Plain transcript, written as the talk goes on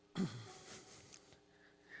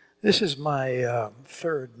This is my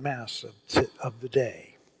third Mass of the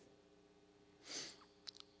day.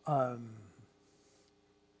 I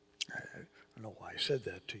don't know why I said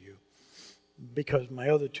that to you. Because my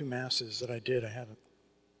other two Masses that I did, I had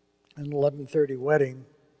an 11:30 wedding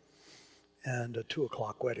and a 2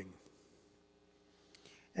 o'clock wedding.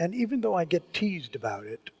 And even though I get teased about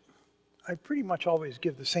it, I pretty much always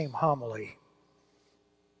give the same homily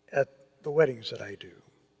at the weddings that I do.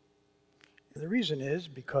 And the reason is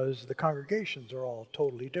because the congregations are all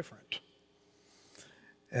totally different.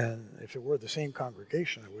 And if it were the same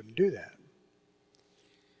congregation, I wouldn't do that.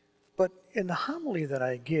 But in the homily that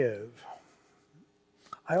I give,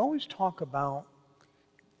 I always talk about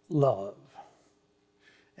love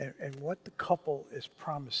and what the couple is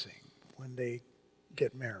promising when they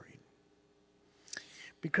get married.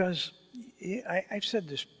 Because I've said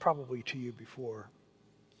this probably to you before,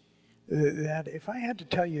 that if I had to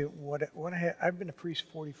tell you I've been a priest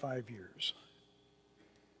 45 years,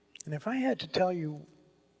 and if I had to tell you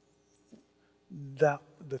that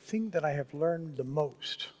the thing that I have learned the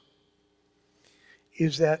most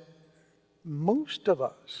is that most of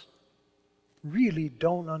us really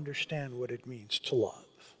don't understand what it means to love.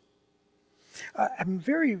 I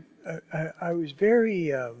was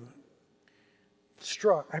very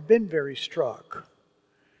struck. I've been very struck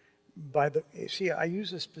by I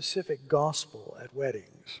use a specific gospel at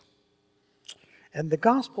weddings. And the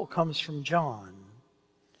gospel comes from John.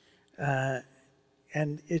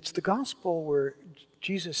 And it's the gospel where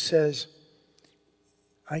Jesus says,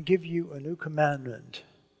 I give you a new commandment.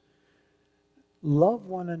 Love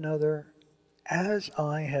one another as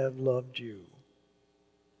I have loved you.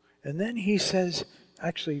 And then he says,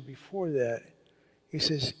 actually before that, he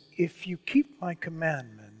says, if you keep my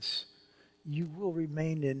commandments, you will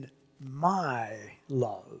remain in my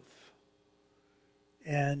love.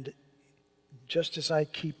 And just as I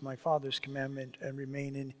keep my Father's commandment and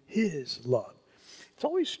remain in his love. It's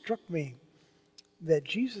always struck me that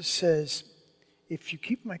Jesus says, if you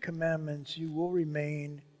keep my commandments, you will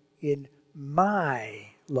remain in my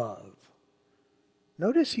love.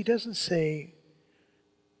 Notice he doesn't say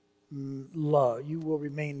love, you will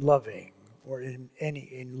remain loving or in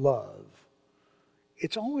love.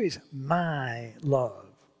 It's always my love.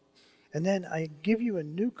 And then I give you a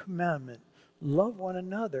new commandment, love one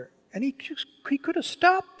another. And he could have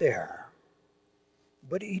stopped there,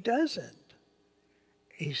 but he doesn't.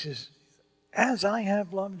 He says, as I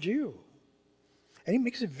have loved you. And he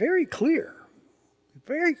makes it very clear,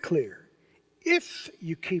 if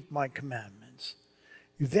you keep my commandments,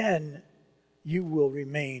 then you will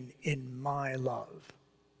remain in my love,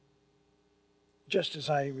 just as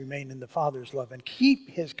I remain in the Father's love and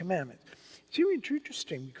keep his commandments. It's really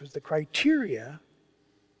interesting because the criteria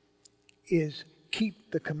is keep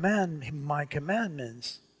my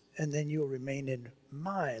commandments, and then you'll remain in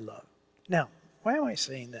my love. Now, why am I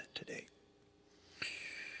saying that today?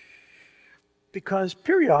 Because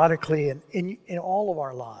periodically in all of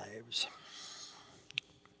our lives,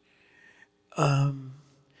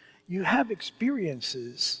 you have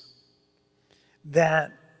experiences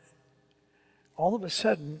that all of a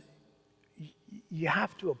sudden you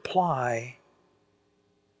have to apply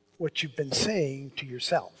what you've been saying to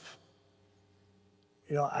yourself.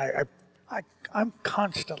 You know, I'm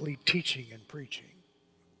constantly teaching and preaching,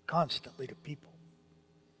 constantly to people.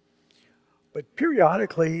 But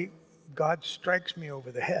periodically, God strikes me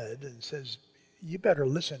over the head and says, you better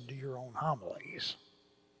listen to your own homilies.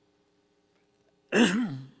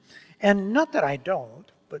 And not that I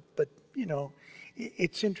don't, but you know,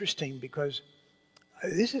 it's interesting because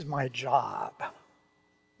this is my job.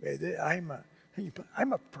 I'm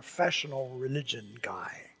a professional religion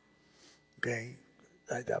guy. Okay,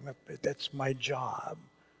 that's my job.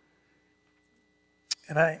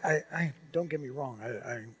 And I don't get me wrong.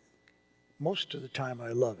 I most of the time I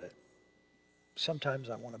love it. Sometimes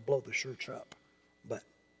I want to blow the church up, but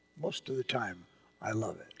most of the time I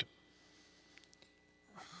love it.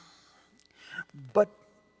 But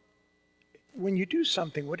when you do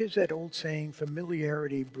something, what is that old saying?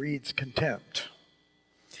 Familiarity breeds contempt.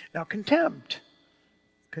 Now, contempt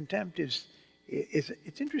is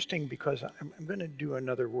it's interesting because I'm going to do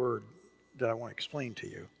another word that I want to explain to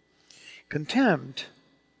you. Contempt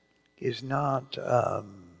is not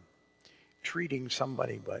treating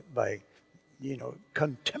somebody by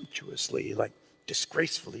contemptuously, like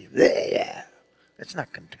disgracefully. Bleh. That's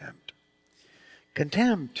not contempt.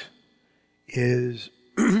 Contempt is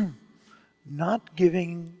not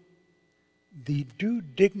giving the due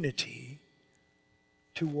dignity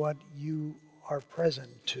to what you are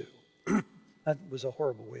present to. That was a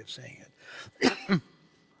horrible way of saying it.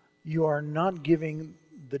 You are not giving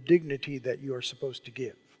the dignity that you are supposed to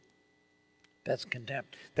give. That's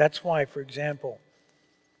contempt. That's why, for example,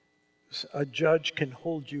 a judge can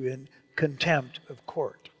hold you in contempt of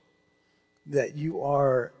court, that you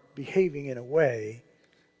are behaving in a way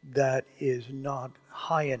that is not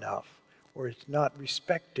high enough, or it's not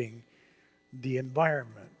respecting the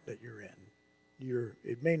environment that you're in.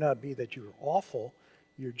 It may not be that you're awful,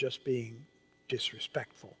 you're just being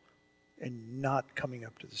disrespectful and not coming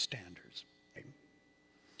up to the standards.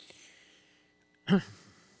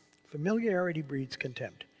 Familiarity breeds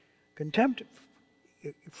contempt. Contempt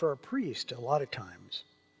for a priest, a lot of times,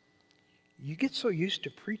 you get so used to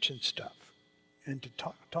preaching stuff and to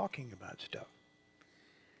talking about stuff.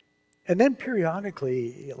 And then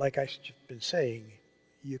periodically, like I've been saying,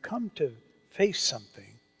 you come to face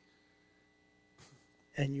something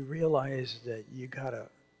and you realize that you got to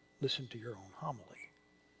listen to your own homily.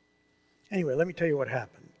 Anyway, let me tell you what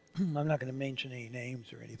happened. I'm not going to mention any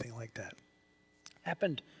names or anything like that.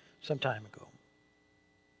 Happened some time ago.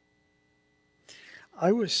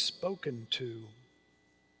 I was spoken to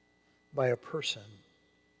by a person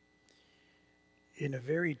in a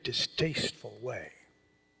very distasteful way.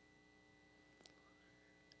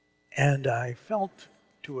 And I felt,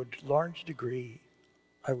 to a large degree,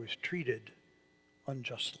 I was treated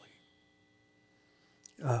unjustly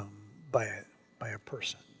by a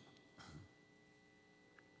person.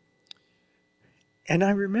 And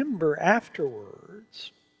I remember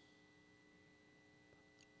afterwards,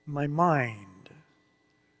 my mind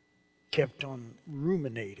kept on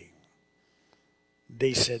ruminating.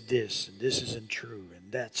 They said this, and this isn't true,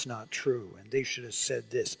 and that's not true, and they should have said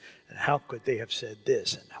this, and how could they have said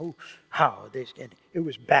this, and how they, and it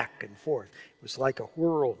was back and forth. It was like a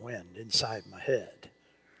whirlwind inside my head,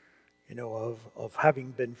 of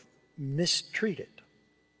having been mistreated.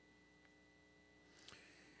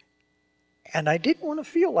 And I didn't want to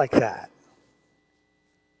feel like that.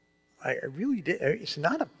 I really did. It's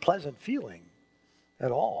not a pleasant feeling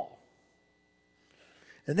at all.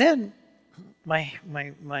 And then my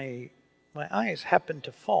eyes happened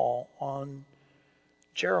to fall on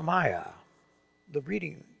Jeremiah. The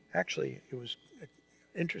reading, actually, it was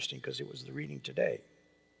interesting because it was the reading today.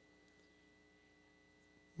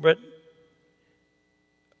 But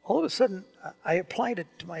all of a sudden, I applied it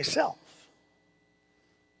to myself.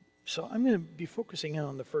 So I'm going to be focusing in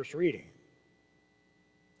on the first reading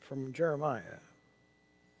from Jeremiah,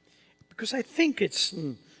 because I think it's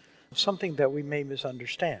something that we may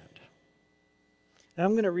misunderstand. And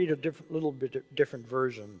I'm going to read a little bit different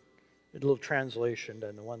version, a little translation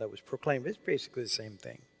than the one that was proclaimed. It's basically the same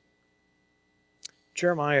thing.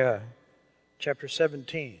 Jeremiah chapter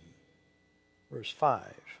 17, verse 5.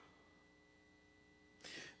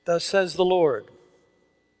 Thus says the Lord,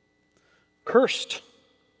 cursed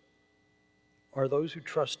are those who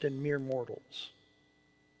trust in mere mortals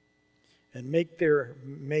and make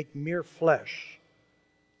mere flesh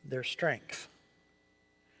their strength,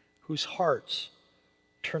 whose hearts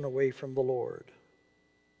turn away from the Lord.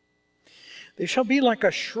 They shall be like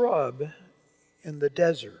a shrub in the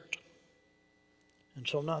desert and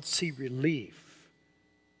shall not see relief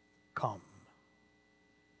come.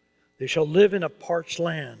 They shall live in a parched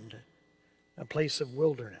land, a place of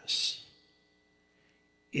wilderness,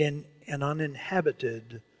 in an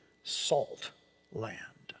uninhabited salt land.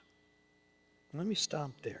 Let me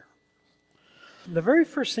stop there. The very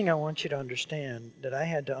first thing I want you to understand, that I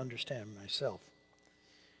had to understand myself,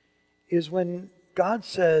 is when God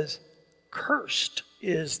says, cursed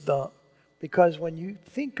is because when you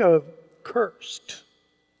think of cursed,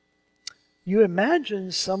 you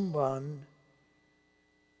imagine someone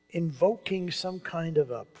invoking some kind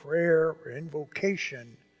of a prayer or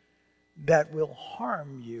invocation that will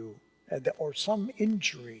harm you, or some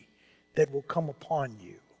injury that will come upon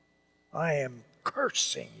you. I am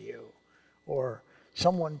cursing you, or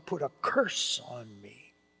someone put a curse on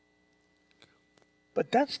me.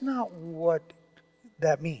 But that's not what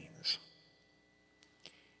that means.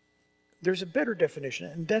 There's a better definition,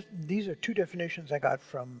 and these are two definitions I got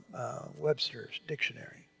from Webster's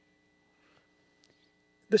dictionary.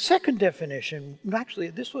 The second definition, actually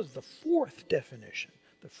this was the fourth definition.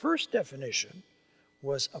 The first definition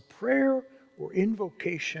was a prayer or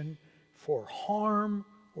invocation for harm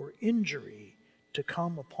or injury to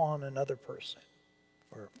come upon another person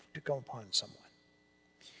or to come upon someone.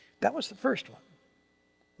 That was the first one.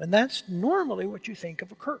 And that's normally what you think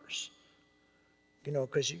of a curse.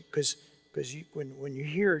 Because when you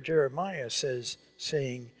hear Jeremiah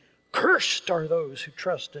saying, cursed are those who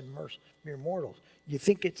trust in mere mortals, you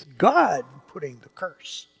think it's God putting the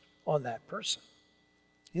curse on that person.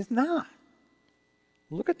 It's not.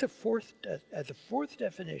 Look at the fourth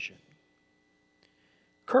definition.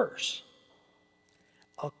 Curse,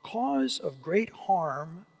 a cause of great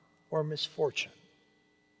harm or misfortune.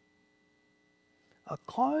 A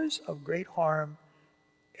cause of great harm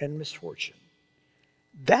and misfortune.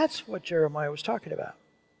 That's what Jeremiah was talking about.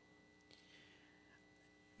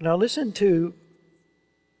 Now listen to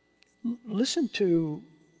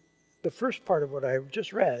the first part of what I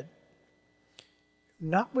just read,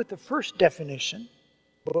 not with the first definition,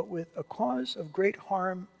 but with a cause of great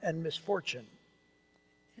harm and misfortune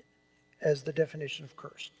as the definition of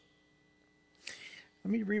curse.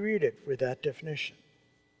 Let me reread it with that definition.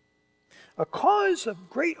 A cause of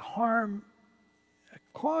great harm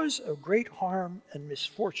and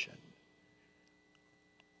misfortune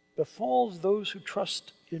befalls those who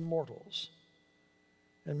trust in mortals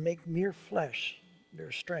and make mere flesh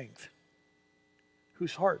their strength,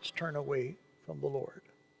 whose hearts turn away from the Lord.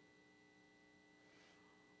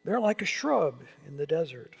 They're like a shrub in the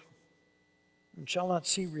desert and shall not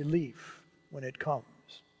see relief when it comes.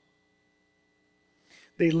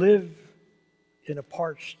 They live in a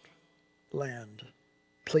parched land,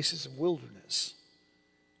 places of wilderness,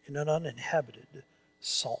 in an uninhabited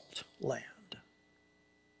salt land.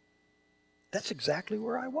 That's exactly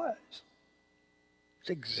where I was. It's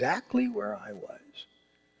exactly where I was.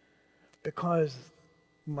 Because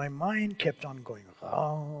my mind kept on going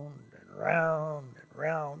round and round and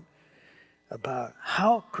round about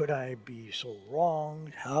how could I be so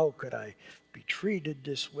wronged? How could I be treated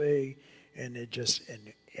this way? And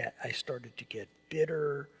I started to get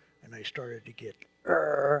bitter, and I started to get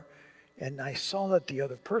and I saw that the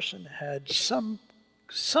other person had some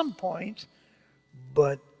points,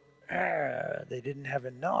 but they didn't have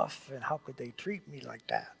enough, and how could they treat me like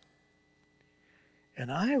that?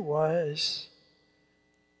 And I was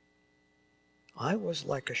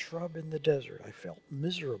like a shrub in the desert. I felt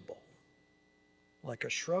miserable, like a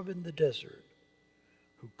shrub in the desert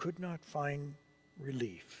who could not find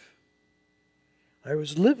relief. I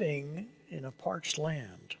was living in a parched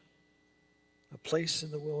land, a place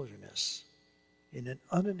in the wilderness, in an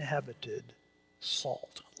uninhabited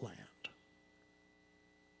salt land.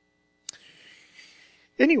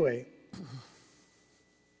 Anyway,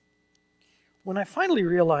 when I finally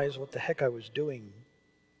realized what the heck I was doing,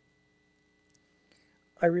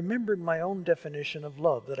 I remembered my own definition of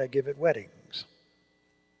love that I give at weddings.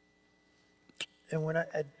 And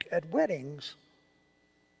at weddings,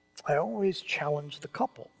 I always challenge the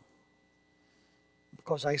couple.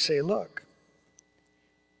 Because I say, look,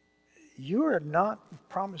 you are not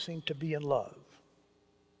promising to be in love.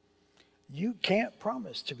 You can't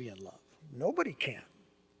promise to be in love. Nobody can.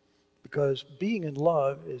 Because being in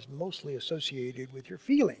love is mostly associated with your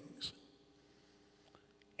feelings.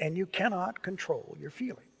 And you cannot control your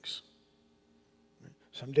feelings.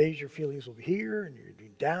 Some days your feelings will be here, and you're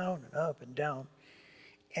down and up and down.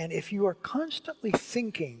 And if you are constantly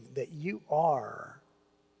thinking that you are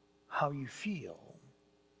how you feel,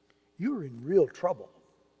 you're in real trouble.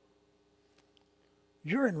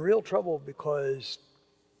 You're in real trouble because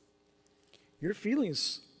your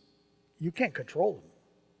feelings, you can't control them.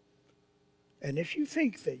 And if you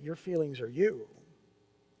think that your feelings are you,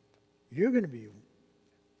 you're going to be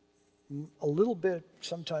a little bit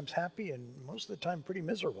sometimes happy and most of the time pretty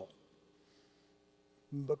miserable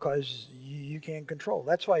because you can't control.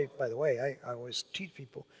 That's why, by the way, I always teach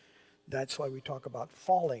people, that's why we talk about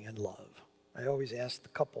falling in love. I always ask the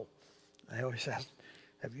couple,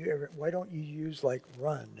 why don't you use like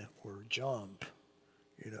run or jump?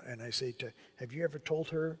 And I say have you ever told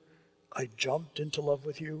her, I jumped into love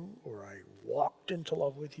with you, or I walked into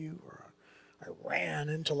love with you, or I ran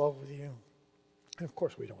into love with you? And of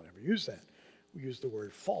course, we don't ever use that. We use the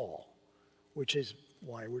word fall, which is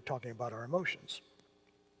why we're talking about our emotions.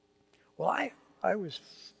 Well, I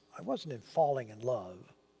wasn't in falling in love.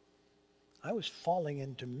 I was falling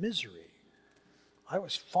into misery. I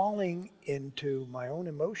was falling into my own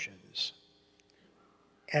emotions.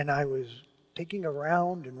 And I was taking a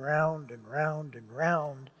round and round and round and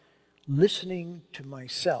round, listening to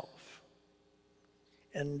myself.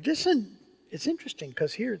 And listen, it's interesting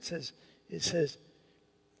because here it says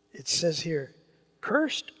here,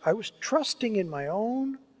 cursed, I was trusting in my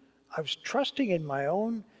own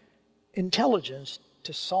intelligence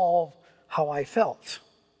to solve how I felt,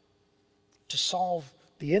 to solve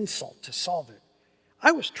the insult, to solve it.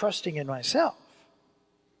 I was trusting in myself.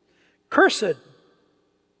 Cursed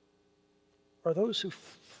are those who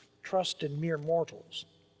trust in mere mortals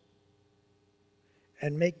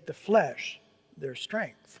and make the flesh their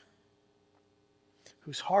strength,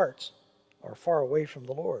 whose hearts are far away from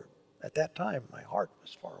the Lord. At that time, my heart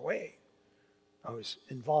was far away I was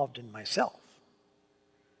involved in myself.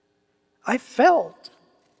 I felt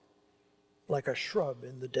like a shrub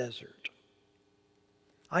in the desert.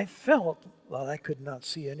 I felt that I could not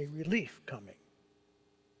see any relief coming.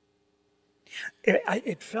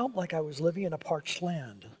 It felt like I was living in a parched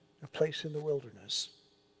land, a place in the wilderness,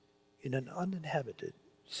 in an uninhabited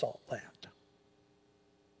salt land.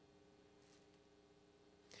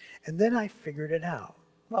 And then I figured it out.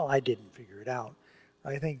 Well, I didn't figure it out.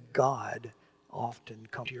 I think God often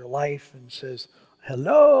comes to your life and says,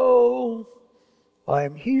 hello,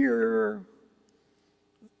 I'm here.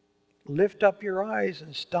 Lift up your eyes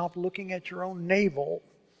and stop looking at your own navel,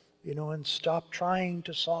 and stop trying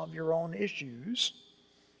to solve your own issues.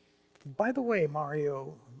 By the way,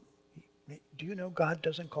 Mario, do you know God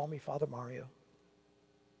doesn't call me Father Mario?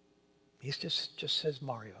 He just says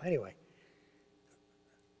Mario. Anyway,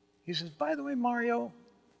 he says, by the way, Mario,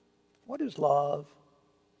 what is love?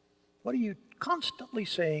 What are you constantly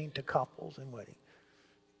saying to couples in weddings?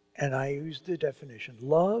 And I use the definition.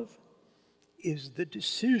 Love is the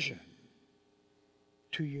decision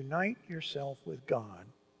to unite yourself with God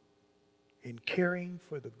in caring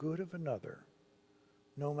for the good of another,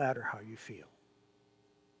 no matter how you feel.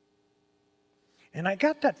 And I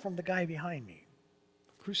got that from the guy behind me,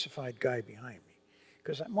 the crucified guy behind me,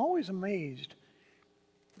 because I'm always amazed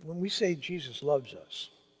when we say Jesus loves us.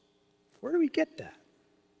 Where do we get that?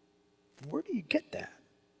 Where do you get that?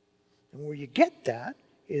 And where you get that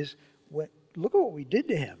is, look at what we did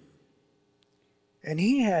to him. And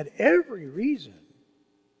he had every reason,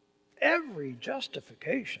 every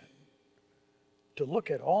justification to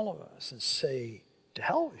look at all of us and say, to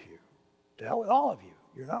hell with you, to hell with all of you,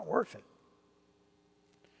 you're not worth it.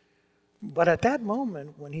 But at that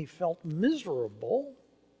moment when he felt miserable,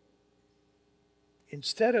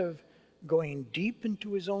 instead of going deep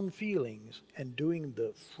into his own feelings and doing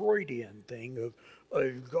the Freudian thing of,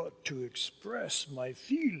 I've got to express my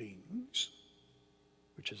feelings,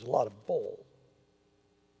 which is a lot of bull,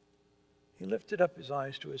 he lifted up his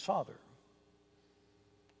eyes to his Father.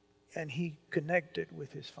 And he connected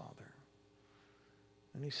with his Father.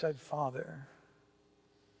 And he said, Father,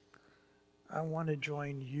 I want to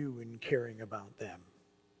join you in caring about them.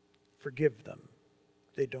 Forgive them.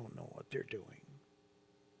 They don't know what they're doing.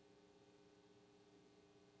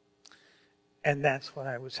 And that's what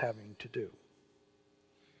I was having to do.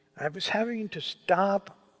 I was having to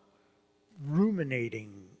stop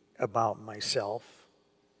ruminating about myself,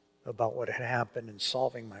 about what had happened, and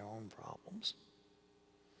solving my own problems.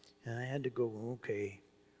 And I had to go, okay,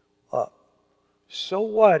 so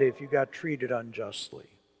what if you got treated unjustly?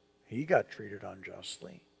 He got treated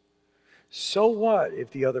unjustly. So what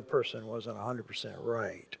if the other person wasn't 100%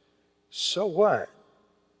 right? So what?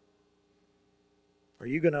 Are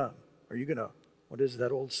you gonna, what is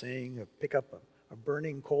that old saying, pick up a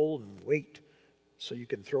burning coal and wait so you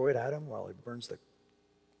can throw it at him while it burns the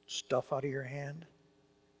stuff out of your hand?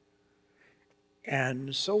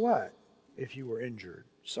 And so what if you were injured?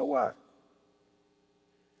 So what?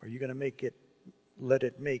 Are you going to let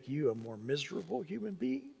it make you a more miserable human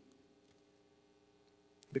being?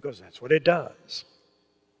 Because that's what it does.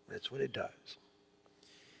 That's what it does.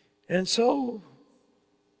 And so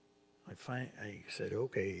I said,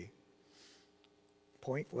 okay,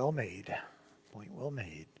 point well made,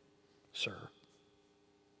 sir,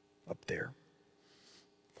 up there.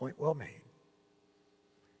 Point well made.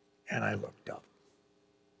 And I looked up.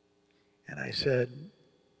 And I said,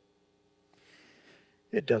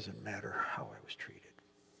 it doesn't matter how I was treated.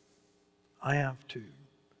 I have to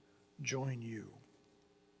join you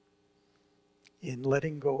in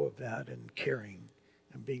letting go of that and caring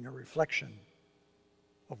and being a reflection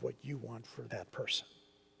of what you want for that person,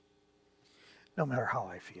 no matter how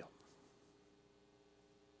I feel.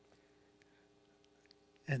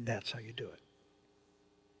 And that's how you do it.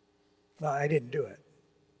 Well, I didn't do it.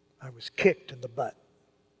 I was kicked in the butt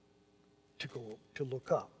to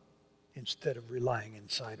look up instead of relying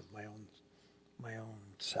inside of my own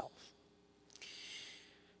self.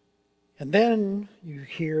 And then you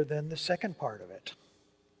hear the second part of it,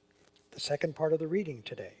 the second part of the reading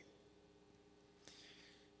today.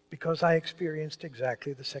 Because I experienced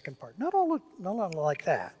exactly the second part. Not all like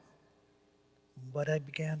that, but I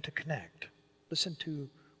began to connect. Listen to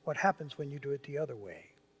what happens when you do it the other way.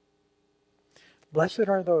 Blessed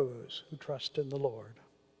are those who trust in the Lord,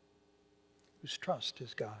 whose trust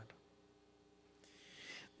is God.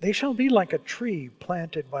 They shall be like a tree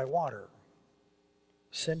planted by water,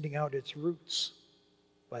 sending out its roots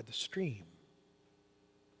by the stream.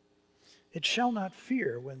 It shall not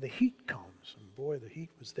fear when the heat comes, and boy, the heat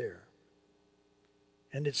was there,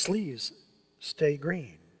 and its leaves stay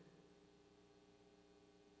green.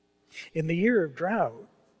 In the year of drought,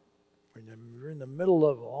 when you're in the middle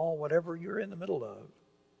of all whatever you're in the middle of,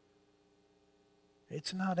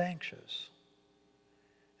 it's not anxious,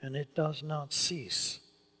 and it does not cease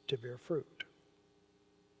to bear fruit.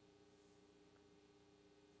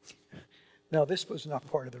 Now, this was not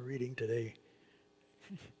part of the reading today,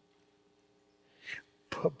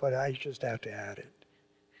 but I just have to add it,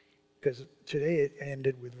 because today it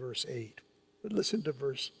ended with verse 8. But listen to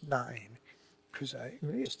verse 9, because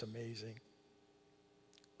it's just amazing.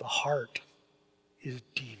 The heart is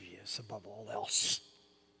devious above all else.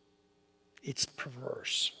 It's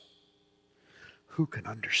perverse. Who can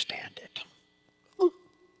understand it?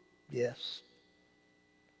 Yes.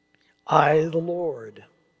 I, the Lord,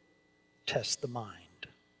 test the mind.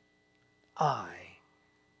 I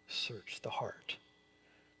search the heart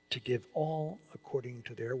to give all according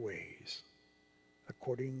to their ways,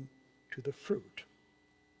 according to the fruit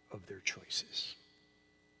of their choices.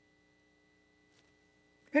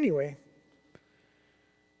 Anyway,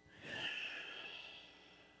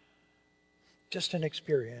 just an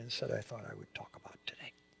experience that I thought I would talk about today.